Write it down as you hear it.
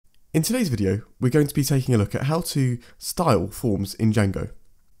In today's video, we're going to be taking a look at how to style forms in Django.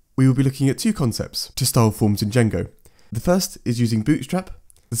 We will be looking at two concepts to style forms in Django. The first is using Bootstrap.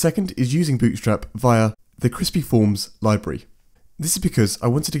 The second is using Bootstrap via the Crispy Forms library. This is because I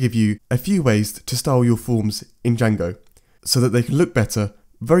wanted to give you a few ways to style your forms in Django so that they can look better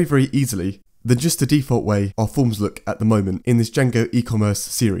very easily than just the default way our forms look at the moment in this Django Ecommerce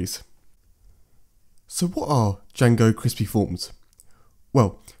series. So what are Django Crispy Forms?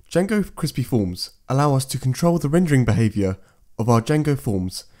 Well, Django Crispy Forms allow us to control the rendering behaviour of our Django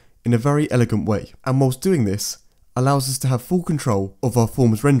forms in a very elegant way, and whilst doing this, allows us to have full control of our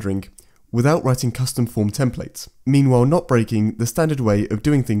forms rendering without writing custom form templates, meanwhile not breaking the standard way of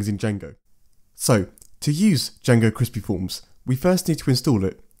doing things in Django. So, to use Django Crispy Forms, we first need to install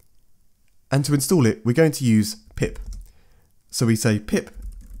it, and to install it we're going to use pip. So we say pip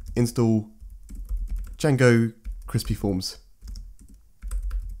install Django Crispy Forms.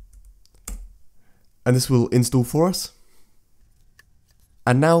 And this will install for us.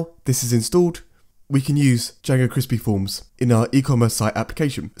 And now this is installed, we can use Django Crispy Forms in our e-commerce site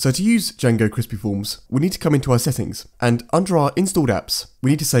application. So to use Django Crispy Forms, we need to come into our settings, and under our installed apps,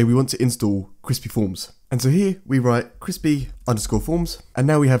 we need to say we want to install Crispy Forms. And so here we write crispy_forms, and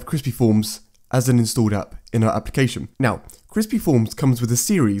now we have Crispy Forms as an installed app in our application. Now, Crispy Forms comes with a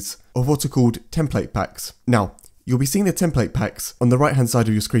series of what are called template packs. Now, you'll be seeing the template packs on the right hand side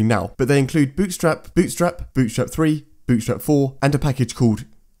of your screen now, but they include Bootstrap, Bootstrap 3, Bootstrap 4, and a package called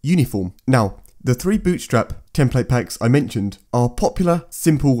Uniform. Now, the three Bootstrap template packs I mentioned are popular,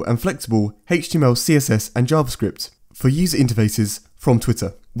 simple, and flexible HTML, CSS, and JavaScript for user interfaces from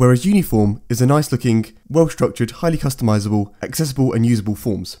Twitter, whereas Uniform is a nice looking, well-structured, highly customizable, accessible, and usable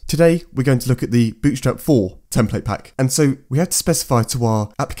forms. Today, we're going to look at the Bootstrap 4 template pack, and so we have to specify to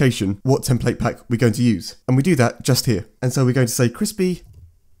our application what template pack we're going to use, and we do that just here. And so we're going to say crispy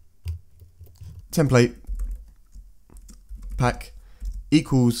template pack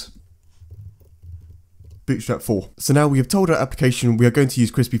equals Bootstrap 4. So now we have told our application we are going to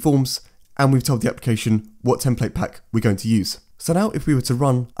use Crispy Forms, and we've told the application what template pack we're going to use. So now if we were to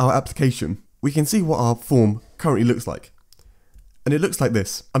run our application, we can see what our form currently looks like. And it looks like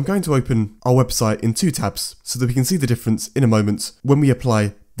this. I'm going to open our website in two tabs so that we can see the difference in a moment when we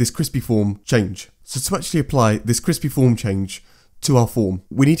apply this Crispy Form change. So to actually apply this Crispy Form change to our form,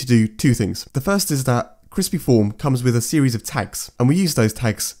 we need to do two things. The first is that Crispy Form comes with a series of tags, and we use those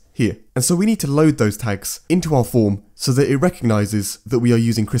tags here. And so we need to load those tags into our form so that it recognizes that we are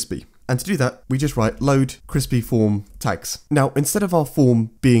using Crispy. And to do that, we just write load Crispy Form tags. Now, instead of our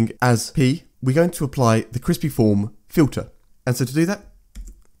form being as p, we're going to apply the Crispy Form filter. And so to do that,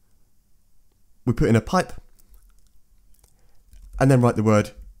 we put in a pipe and then write the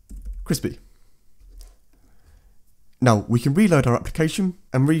word crispy. Now, we can reload our application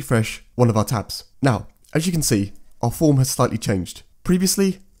and refresh one of our tabs. Now, as you can see, our form has slightly changed.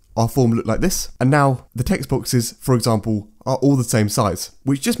 Previously, our form looked like this, and now the text boxes, for example, are all the same size,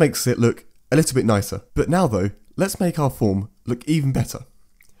 which just makes it look a little bit nicer. But now though, let's make our form look even better.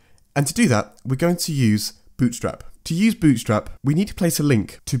 And to do that, we're going to use Bootstrap. To use Bootstrap, we need to place a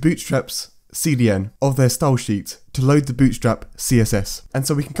link to Bootstrap's CDN of their style sheet to load the Bootstrap CSS. And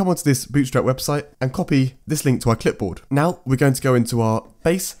so we can come onto this Bootstrap website and copy this link to our clipboard. Now we're going to go into our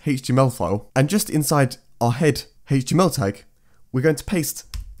base HTML file, and just inside our head HTML tag, we're going to paste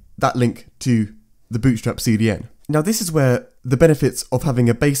that link to the Bootstrap CDN. Now this is where the benefits of having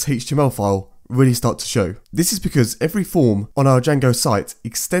a base HTML file really start to show. This is because every form on our Django site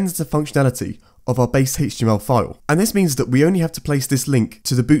extends the functionality of our base HTML file. And this means that we only have to place this link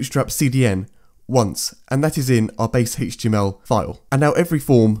to the Bootstrap CDN once, and that is in our base HTML file. And now every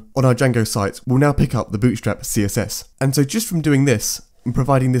form on our Django site will now pick up the Bootstrap CSS. And so just from doing this and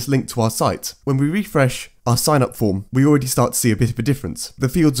providing this link to our site, when we refresh our sign up form, we already start to see a bit of a difference. The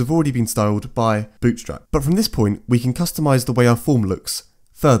fields have already been styled by Bootstrap. But from this point, we can customize the way our form looks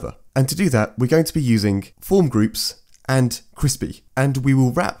further. And to do that, we're going to be using form groups and crispy. And we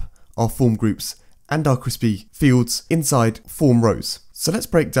will wrap our form groups and our crispy fields inside form rows. So let's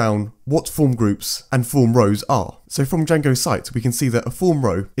break down what form groups and form rows are. So from Django's site, we can see that a form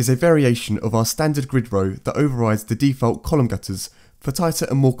row is a variation of our standard grid row that overrides the default column gutters for tighter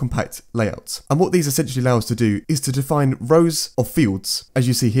and more compact layouts. And what these essentially allow us to do is to define rows of fields, as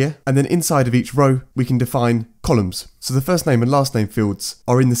you see here, and then inside of each row we can define columns. So the first name and last name fields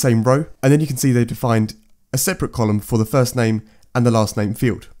are in the same row, and then you can see they've defined a separate column for the first name and the last name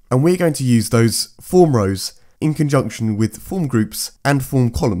field. And we're going to use those form rows in conjunction with form groups and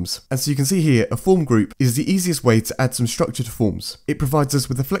form columns. And so you can see here, a form group is the easiest way to add some structure to forms. It provides us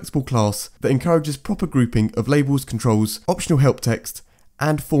with a flexible class that encourages proper grouping of labels, controls, optional help text,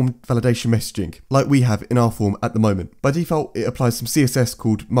 and form validation messaging, like we have in our form at the moment. By default, it applies some CSS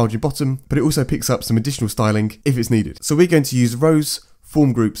called margin bottom, but it also picks up some additional styling if it's needed. So we're going to use rows,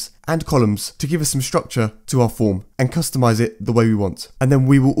 form groups, and columns to give us some structure to our form and customize it the way we want. And then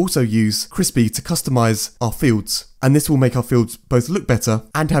we will also use Crispy to customize our fields, and this will make our fields both look better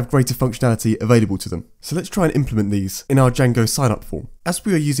and have greater functionality available to them. So let's try and implement these in our Django sign-up form. As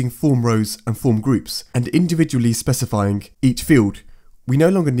we are using form rows and form groups and individually specifying each field, we no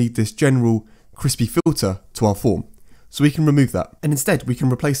longer need this general Crispy filter to our form. So we can remove that, and instead we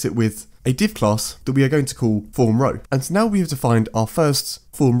can replace it with a div class that we are going to call form row. And so now we have defined our first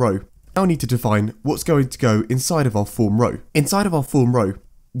form row. Now we need to define what's going to go inside of our form row. Inside of our form row,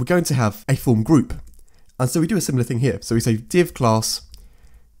 we're going to have a form group. And so we do a similar thing here. So we say div class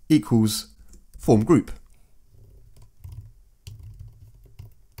equals form group.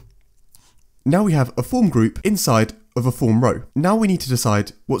 Now we have a form group inside of a form row. Now we need to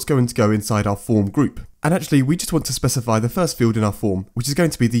decide what's going to go inside our form group. And actually, we just want to specify the first field in our form, which is going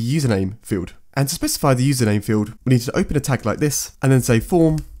to be the username field. And to specify the username field, we need to open a tag like this and then say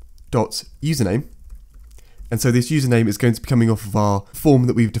form.username. And so this username is going to be coming off of our form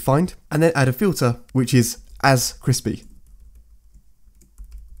that we've defined, and then add a filter, which is as crispy.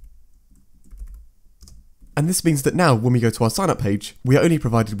 And this means that now when we go to our sign up page, we are only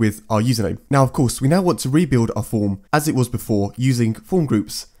provided with our username. Now, of course, we now want to rebuild our form as it was before using form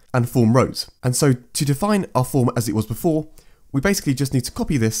groups and form rows. And so to define our form as it was before, we basically just need to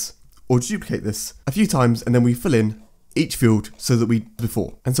copy this or duplicate this a few times, and then we fill in each field so that we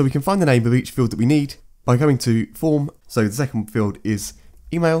before. And so we can find the name of each field that we need by going to form. So the second field is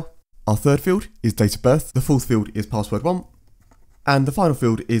email, our third field is date of birth, the fourth field is password 1, and the final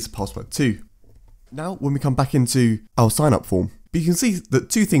field is password 2. Now, when we come back into our sign up form, you can see that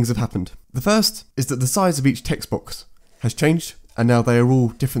two things have happened. The first is that the size of each text box has changed, and now they are all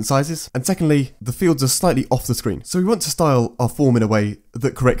different sizes. And secondly, the fields are slightly off the screen. So we want to style our form in a way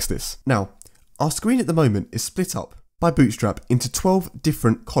that corrects this. Now, our screen at the moment is split up by Bootstrap into 12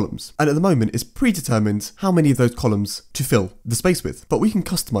 different columns. And at the moment, it's predetermined how many of those columns to fill the space with. But we can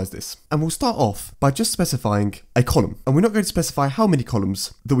customize this. And we'll start off by just specifying a column. And we're not going to specify how many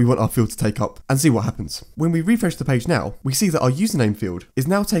columns that we want our field to take up, and see what happens. When we refresh the page now, we see that our username field is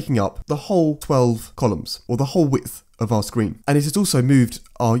now taking up the whole 12 columns, or the whole width of our screen. And it has also moved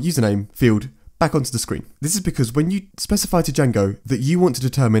our username field back onto the screen. This is because when you specify to Django that you want to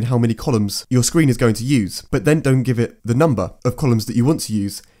determine how many columns your screen is going to use, but then don't give it the number of columns that you want to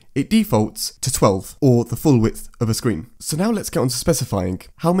use, it defaults to 12, or the full width of a screen. So now let's get on to specifying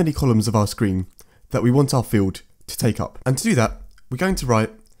how many columns of our screen that we want our field to take up. And to do that, we're going to write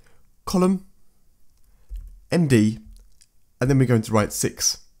column MD, and then we're going to write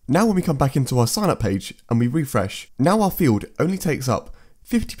 6. Now when we come back into our sign up page and we refresh, now our field only takes up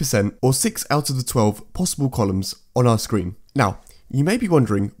 50%, or 6 out of the 12 possible columns on our screen. Now, you may be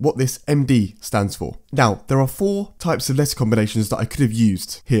wondering what this MD stands for. Now, there are 4 types of letter combinations that I could have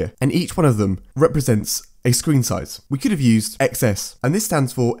used here, and each one of them represents a screen size. We could have used XS, and this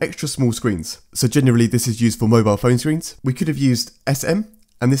stands for extra small screens. So generally this is used for mobile phone screens. We could have used SM,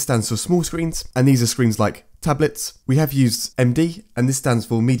 and this stands for small screens, and these are screens like tablets. We have used MD, and this stands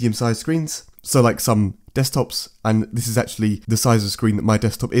for medium-sized screens. So like some desktops, and this is actually the size of screen that my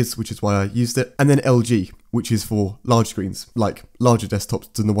desktop is, which is why I used it. And then LG, which is for large screens, like larger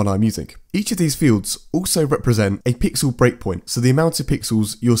desktops than the one I'm using. Each of these fields also represent a pixel breakpoint, so the amount of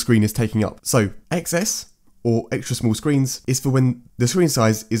pixels your screen is taking up. So XS, or extra small screens, is for when the screen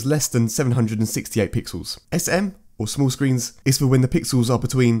size is less than 768 pixels. SM, or small screens, is for when the pixels are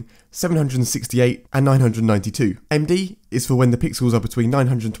between 768 and 992. MD is for when the pixels are between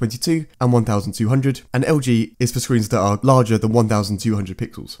 922 and 1200, and LG is for screens that are larger than 1200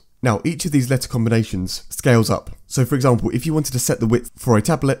 pixels. Now, each of these letter combinations scales up. So for example, if you wanted to set the width for a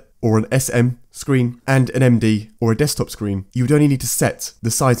tablet or an SM screen and an MD or a desktop screen, you would only need to set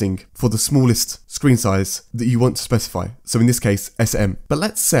the sizing for the smallest screen size that you want to specify. So in this case, SM. But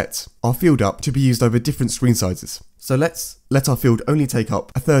let's set our field up to be used over different screen sizes. So let's let our field only take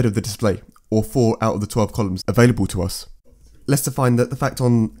up a third of the display, or 4 out of the 12 columns available to us. Let's define that the fact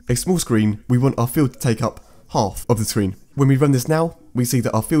on a small screen, we want our field to take up half of the screen. When we run this now, we see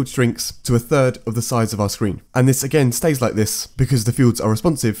that our field shrinks to a third of the size of our screen. And this again stays like this because the fields are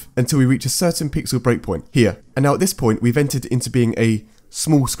responsive until we reach a certain pixel breakpoint here. And now at this point, we've entered into being a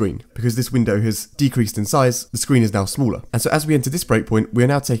small screen because this window has decreased in size. The screen is now smaller. And so as we enter this breakpoint, we are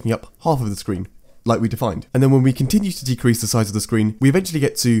now taking up half of the screen, like we defined. And then when we continue to decrease the size of the screen, we eventually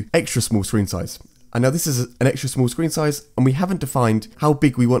get to extra small screen size. And now this is an extra small screen size, and we haven't defined how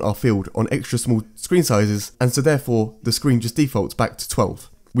big we want our field on extra small screen sizes, and so therefore the screen just defaults back to 12.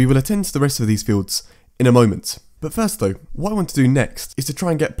 We will attend to the rest of these fields in a moment. But first though, what I want to do next is to try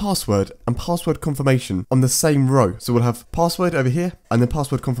and get password and password confirmation on the same row. So we'll have password over here and then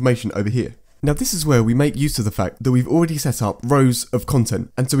password confirmation over here. Now this is where we make use of the fact that we've already set up rows of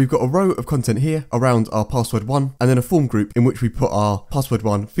content. And so we've got a row of content here around our password 1 and then a form group in which we put our password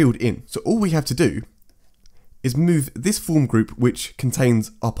 1 field in. So all we have to do is move this form group which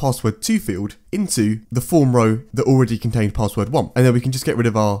contains our password 2 field into the form row that already contained password 1, and then we can just get rid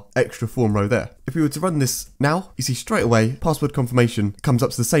of our extra form row there. If we were to run this now, you see straight away password confirmation comes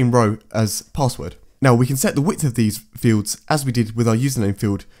up to the same row as password. Now we can set the width of these fields as we did with our username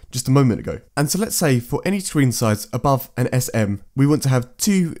field just a moment ago. And so let's say for any screen size above an SM, we want to have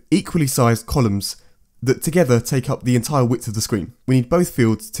 2 equally sized columns that together take up the entire width of the screen. We need both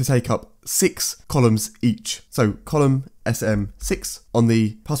fields to take up 6 columns each. So column SM6 on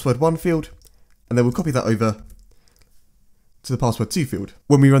the password 1 field, and then we'll copy that over to the password 2 field.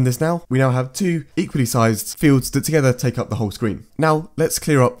 When we run this now, we now have 2 equally sized fields that together take up the whole screen. Now let's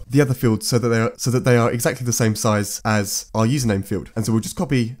clear up the other fields so that they are exactly the same size as our username field. And so we'll just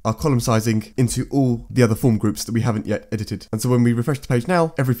copy our column sizing into all the other form groups that we haven't yet edited. And so when we refresh the page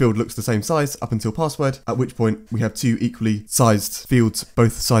now, every field looks the same size up until password, at which point we have 2 equally sized fields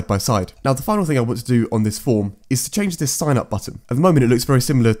both side by side. Now the final thing I want to do on this form is to change this sign up button. At the moment it looks very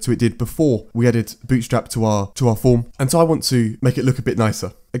similar to it did before we added Bootstrap to our form, and so I want to make it look a bit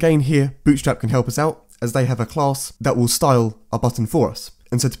nicer. Again here, Bootstrap can help us out as they have a class that will style our button for us.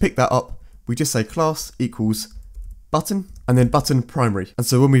 And so to pick that up, we just say class equals button and then button primary. And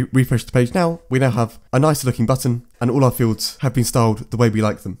so when we refresh the page now, we now have a nicer looking button and all our fields have been styled the way we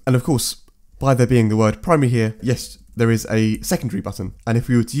like them. And of course, by there being the word primary here, yes, there is a secondary button. And if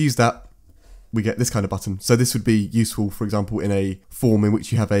we were to use that, we get this kind of button. So this would be useful, for example, in a form in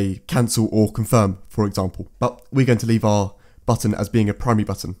which you have a cancel or confirm, for example. But we're going to leave our button as being a primary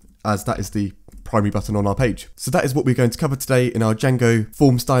button, as that is the primary button on our page. So that is what we're going to cover today in our Django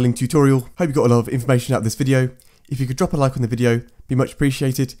form styling tutorial. Hope you got a lot of information out of this video. If you could drop a like on the video, be much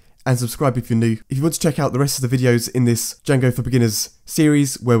appreciated, and subscribe if you're new. If you want to check out the rest of the videos in this Django for Beginners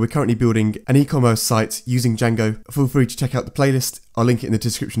series, where we're currently building an e-commerce site using Django, feel free to check out the playlist. I'll link it in the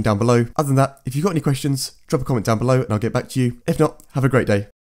description down below. Other than that, if you've got any questions, drop a comment down below and I'll get back to you. If not, have a great day.